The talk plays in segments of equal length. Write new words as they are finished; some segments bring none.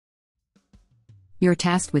You're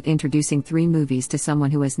tasked with introducing 3 movies to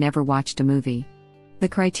someone who has never watched a movie. The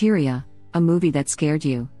criteria: a movie that scared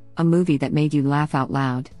you, a movie that made you laugh out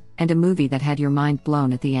loud, and a movie that had your mind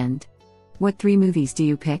blown at the end. What 3 movies do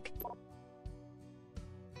you pick?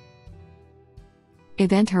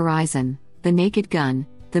 Event Horizon, The Naked Gun,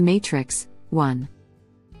 The Matrix, 1.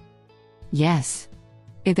 Yes.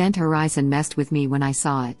 Event Horizon messed with me when I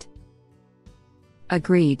saw it.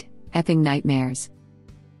 Agreed, effing nightmares.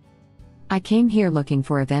 I came here looking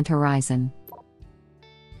for Event Horizon.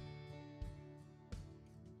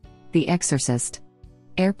 The Exorcist.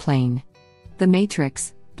 Airplane. The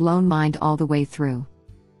Matrix, blown mind all the way through.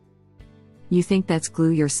 You think that's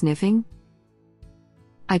glue you're sniffing?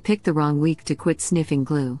 I picked the wrong week to quit sniffing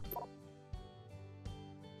glue.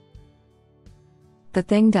 The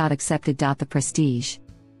Thing. Accepted. The Prestige.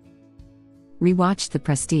 Rewatched The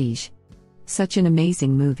Prestige. Such an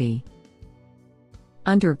amazing movie.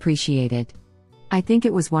 Underappreciated. I think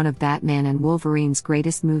it was one of Batman and Wolverine's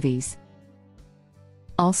greatest movies.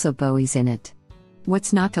 Also Bowie's in it.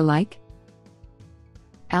 What's not to like?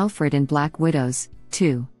 Alfred and Black Widows,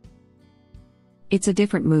 2. It's a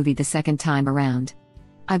different movie the second time around.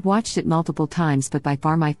 I've watched it multiple times, but by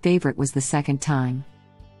far my favorite was the second time.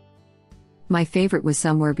 My favorite was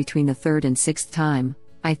somewhere between the third and 6th time,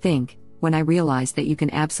 I think, when I realized that you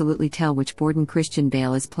can absolutely tell which Borden Christian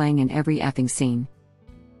Bale is playing in every effing scene.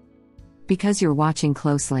 Because you're watching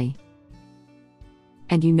closely.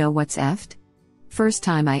 And you know what's effed? First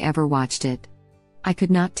time I ever watched it. I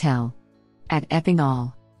could not tell. At effing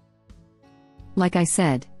all. Like I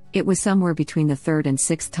said, it was somewhere between the 3rd and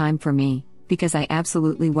 6th time for me, because I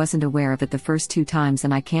absolutely wasn't aware of it the first 2 times,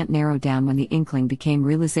 and I can't narrow down when the inkling became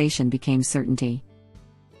realization became certainty.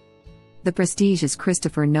 The Prestige is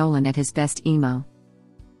Christopher Nolan at his best emo.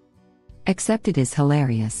 Accepted is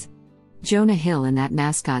hilarious. Jonah Hill in that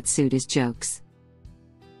mascot suit is jokes.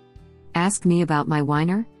 Ask me about my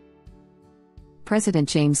whiner? President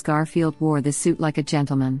James Garfield wore the suit like a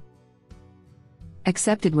gentleman.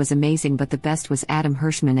 Accepted was amazing, but the best was Adam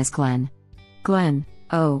Hirschman as Glenn. Glenn,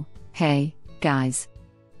 oh, hey, guys.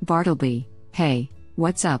 Bartleby, hey,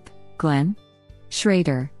 what's up, Glenn?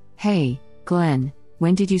 Schrader, hey, Glenn,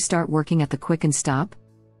 when did you start working at the Quick and Stop?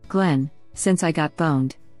 Glenn, since I got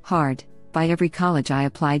boned hard by every college I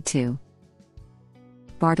applied to.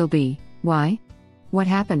 Bartleby, why? What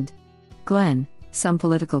happened? Glenn, some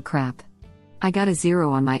political crap. I got a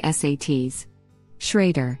 0 on my SATs.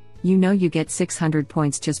 Schrader, you know you get 600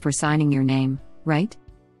 points just for signing your name, right?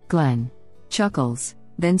 Glenn chuckles,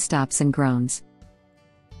 then stops and groans.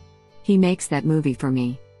 He makes that movie for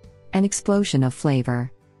me. An explosion of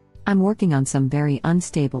flavor. I'm working on some very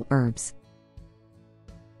unstable herbs.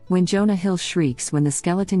 When Jonah Hill shrieks when the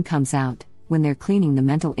skeleton comes out, when they're cleaning the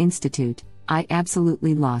mental institute, I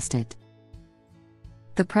absolutely lost it.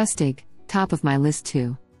 The Prestige, top of my list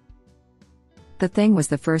too. The Thing was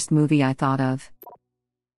the first movie I thought of.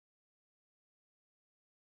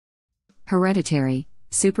 Hereditary,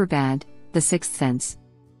 Superbad, The Sixth Sense.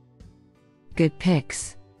 Good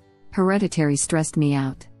picks. Hereditary stressed me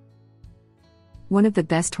out. One of the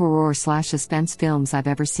best horror/suspense films I've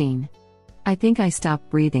ever seen. I think I stopped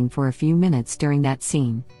breathing for a few minutes during that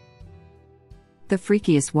scene. The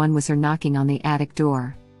freakiest one was her knocking on the attic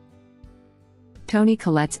door. Toni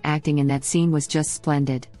Collette's acting in that scene was just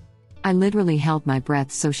splendid. I literally held my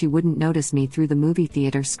breath so she wouldn't notice me through the movie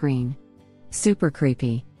theater screen. Super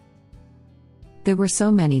creepy. There were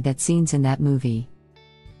so many that scenes in that movie.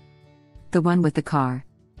 The one with the car.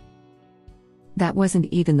 That wasn't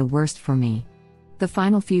even the worst for me. The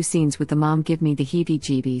final few scenes with the mom give me the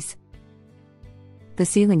heebie-jeebies. The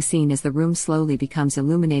ceiling scene as the room slowly becomes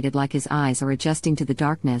illuminated like his eyes are adjusting to the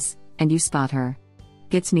darkness, and you spot her.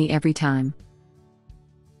 Gets me every time.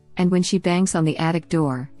 And when she bangs on the attic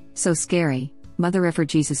door, so scary, mother effer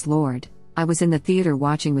Jesus Lord. I was in the theater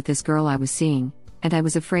watching with this girl I was seeing, and I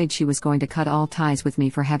was afraid she was going to cut all ties with me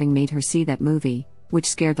for having made her see that movie, which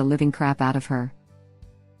scared the living crap out of her.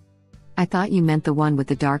 I thought you meant the one with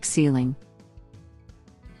the dark ceiling.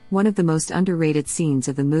 One of the most underrated scenes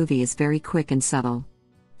of the movie is very quick and subtle.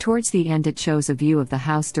 Towards the end it shows a view of the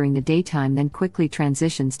house during the daytime, then quickly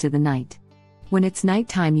transitions to the night. When it's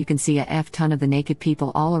nighttime you can see a F-ton of the naked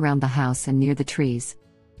people all around the house and near the trees.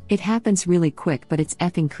 It happens really quick, but it's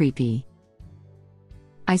effing creepy.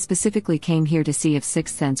 I specifically came here to see if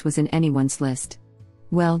Sixth Sense was in anyone's list.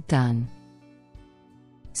 Well done.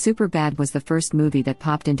 Superbad was the first movie that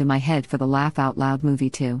popped into my head for the laugh out loud movie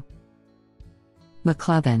too.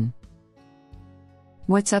 McLovin.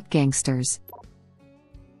 What's Up Gangsters?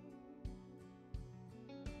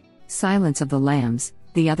 Silence of the Lambs,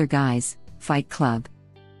 The Other Guys, Fight Club.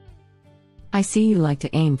 I see you like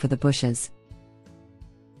to aim for the bushes.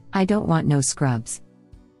 I don't want no scrubs.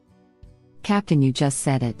 Captain, you just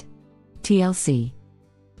said it. TLC.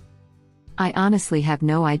 I honestly have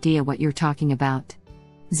no idea what you're talking about.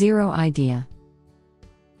 Zero idea.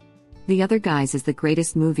 The Other Guys is the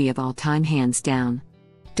greatest movie of all time, hands down.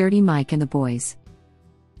 Dirty Mike and the Boys.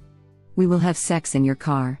 We will have sex in your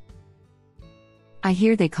car. I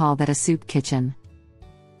hear they call that a soup kitchen.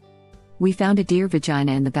 We found a deer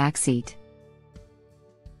vagina in the backseat.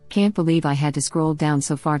 Can't believe I had to scroll down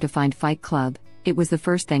so far to find Fight Club, it was the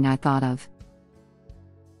first thing I thought of.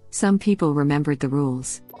 Some people remembered the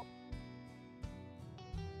rules.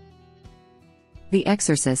 The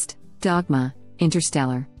Exorcist, Dogma,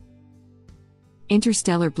 Interstellar.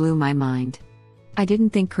 Interstellar blew my mind. I didn't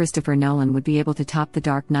think Christopher Nolan would be able to top The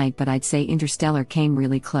Dark Knight, but I'd say Interstellar came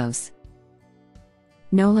really close.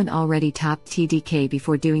 Nolan already topped TDK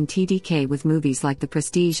before doing TDK with movies like The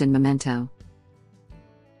Prestige and Memento.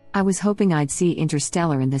 I was hoping I'd see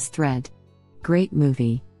Interstellar in this thread. Great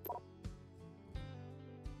movie.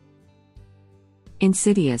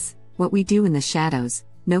 Insidious, What We Do in the Shadows,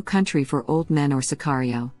 No Country for Old Men or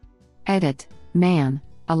Sicario. Edit, man,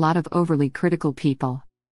 a lot of overly critical people.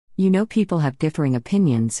 You know people have differing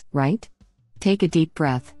opinions, right? Take a deep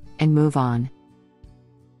breath, and move on.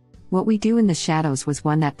 What We Do in the Shadows was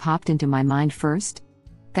one that popped into my mind first.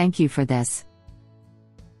 Thank you for this.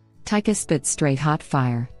 Taika spits straight hot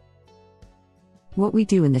fire. What We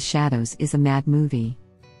Do in the Shadows is a mad movie.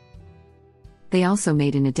 They also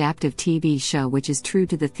made an adaptive TV show which is true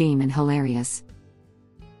to the theme and hilarious.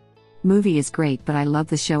 Movie is great, but I love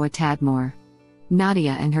the show a tad more.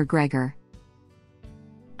 Nadia and her Gregor.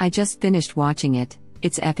 I just finished watching it,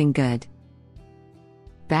 it's effing good.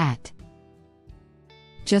 Bat.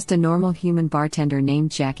 Just a normal human bartender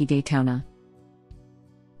named Jackie Daytona.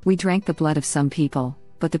 We drank the blood of some people,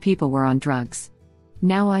 but the people were on drugs.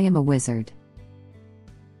 Now I am a wizard.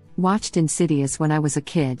 Watched Insidious when I was a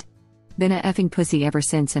kid. Been a effing pussy ever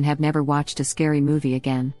since and have never watched a scary movie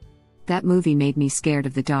again. That movie made me scared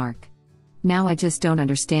of the dark. Now I just don't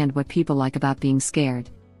understand what people like about being scared.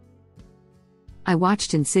 I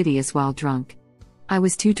watched Insidious while drunk. I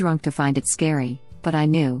was too drunk to find it scary, but I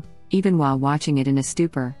knew, even while watching it in a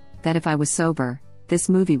stupor, that if I was sober, this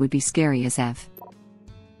movie would be scary as F.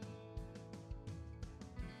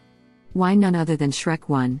 Why none other than Shrek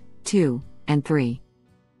 1, 2, and 3?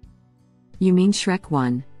 You mean Shrek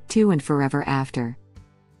 1, 2 and Forever After?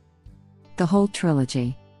 The whole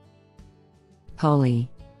trilogy. Holy.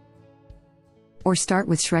 Or start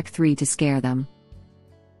with Shrek 3 to scare them.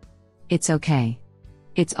 It's okay.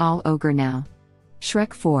 It's all ogre now.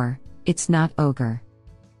 Shrek 4, it's not ogre.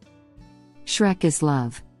 Shrek is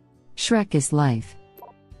love. Shrek is life.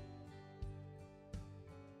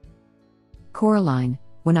 Coraline,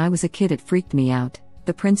 when I was a kid it freaked me out.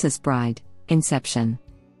 The Princess Bride, Inception.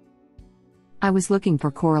 I was looking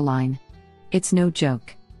for Coraline. It's no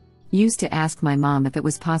joke. Used to ask my mom if it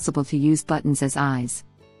was possible to use buttons as eyes.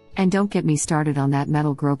 And don't get me started on that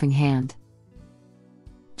metal groping hand.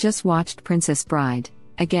 Just watched Princess Bride,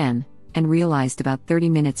 again, and realized about 30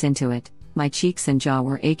 minutes into it, my cheeks and jaw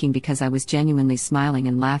were aching because I was genuinely smiling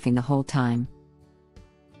and laughing the whole time.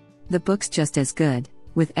 The book's just as good,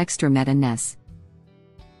 with extra meta-ness.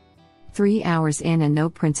 3 hours in and no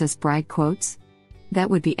Princess Bride quotes? That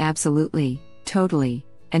would be absolutely, totally,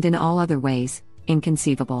 and in all other ways,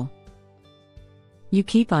 inconceivable. You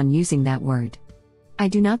keep on using that word. I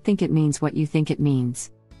do not think it means what you think it means.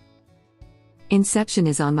 Inception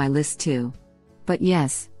is on my list too. But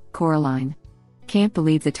yes, Coraline. Can't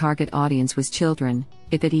believe the target audience was children,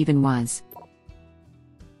 if it even was.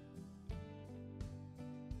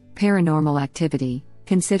 Paranormal Activity,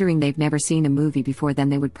 considering they've never seen a movie before then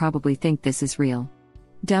they would probably think this is real.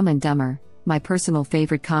 Dumb and Dumber, my personal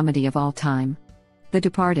favorite comedy of all time. The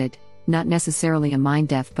Departed, not necessarily a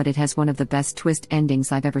mind-f but it has one of the best twist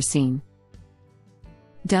endings I've ever seen.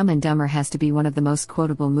 Dumb and Dumber has to be one of the most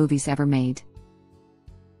quotable movies ever made.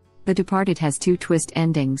 The Departed has 2 twist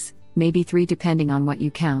endings, maybe 3 depending on what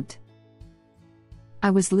you count.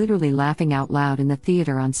 I was literally laughing out loud in the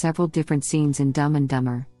theater on several different scenes in Dumb and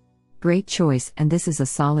Dumber. Great choice, and this is a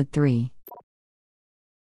solid 3.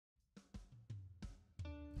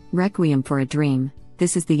 Requiem for a Dream,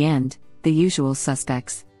 This Is the End, The Usual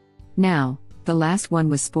Suspects. Now, the last one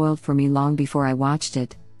was spoiled for me long before I watched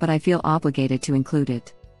it, but I feel obligated to include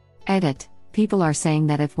it. Edit. People are saying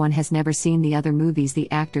that if one has never seen the other movies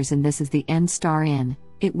the actors in This Is the End star in,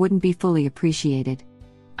 it wouldn't be fully appreciated.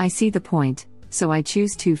 I see the point, so I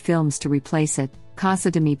choose 2 films to replace it.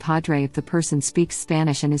 Casa de mi Padre if the person speaks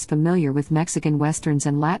Spanish and is familiar with Mexican westerns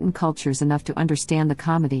and Latin cultures enough to understand the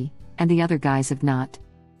comedy, and the other guys have not.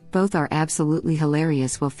 Both are absolutely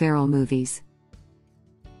hilarious Will Ferrell movies.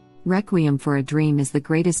 Requiem for a Dream is the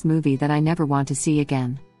greatest movie that I never want to see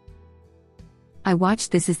again. I watched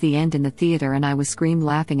This Is the End in the theater and I was scream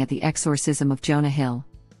laughing at the exorcism of Jonah Hill.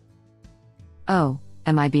 Oh,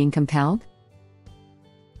 am I being compelled?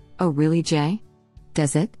 Oh really, Jay?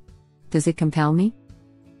 Does it? Does it compel me?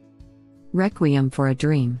 Requiem for a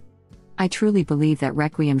Dream. I truly believe that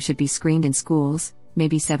Requiem should be screened in schools,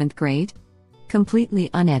 maybe 7th grade? Completely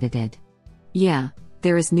unedited. Yeah,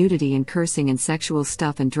 there is nudity and cursing and sexual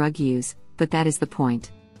stuff and drug use, but that is the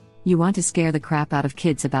point. You want to scare the crap out of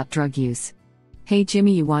kids about drug use. Hey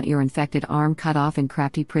Jimmy, you want your infected arm cut off in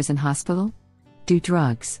crappy prison hospital? Do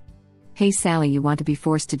drugs. Hey Sally, you want to be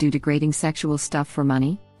forced to do degrading sexual stuff for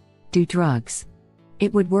money? Do drugs.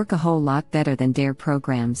 It would work a whole lot better than DARE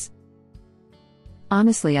programs.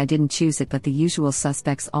 Honestly, I didn't choose it, but The Usual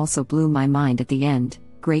Suspects also blew my mind at the end.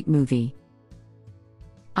 Great movie.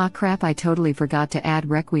 Ah crap, I totally forgot to add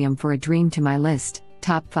Requiem for a Dream to my list.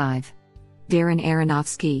 Top 5. Darren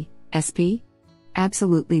Aronofsky, SP?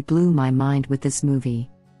 Absolutely blew my mind with this movie.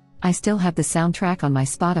 I still have the soundtrack on my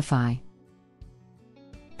Spotify.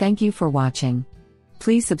 Thank you for watching.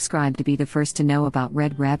 Please subscribe to be the first to know about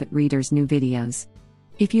Red Rabbit Reader's new videos.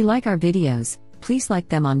 If you like our videos, please like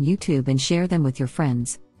them on YouTube and share them with your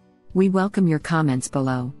friends. We welcome your comments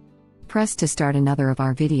below. Press to start another of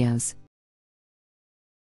our videos.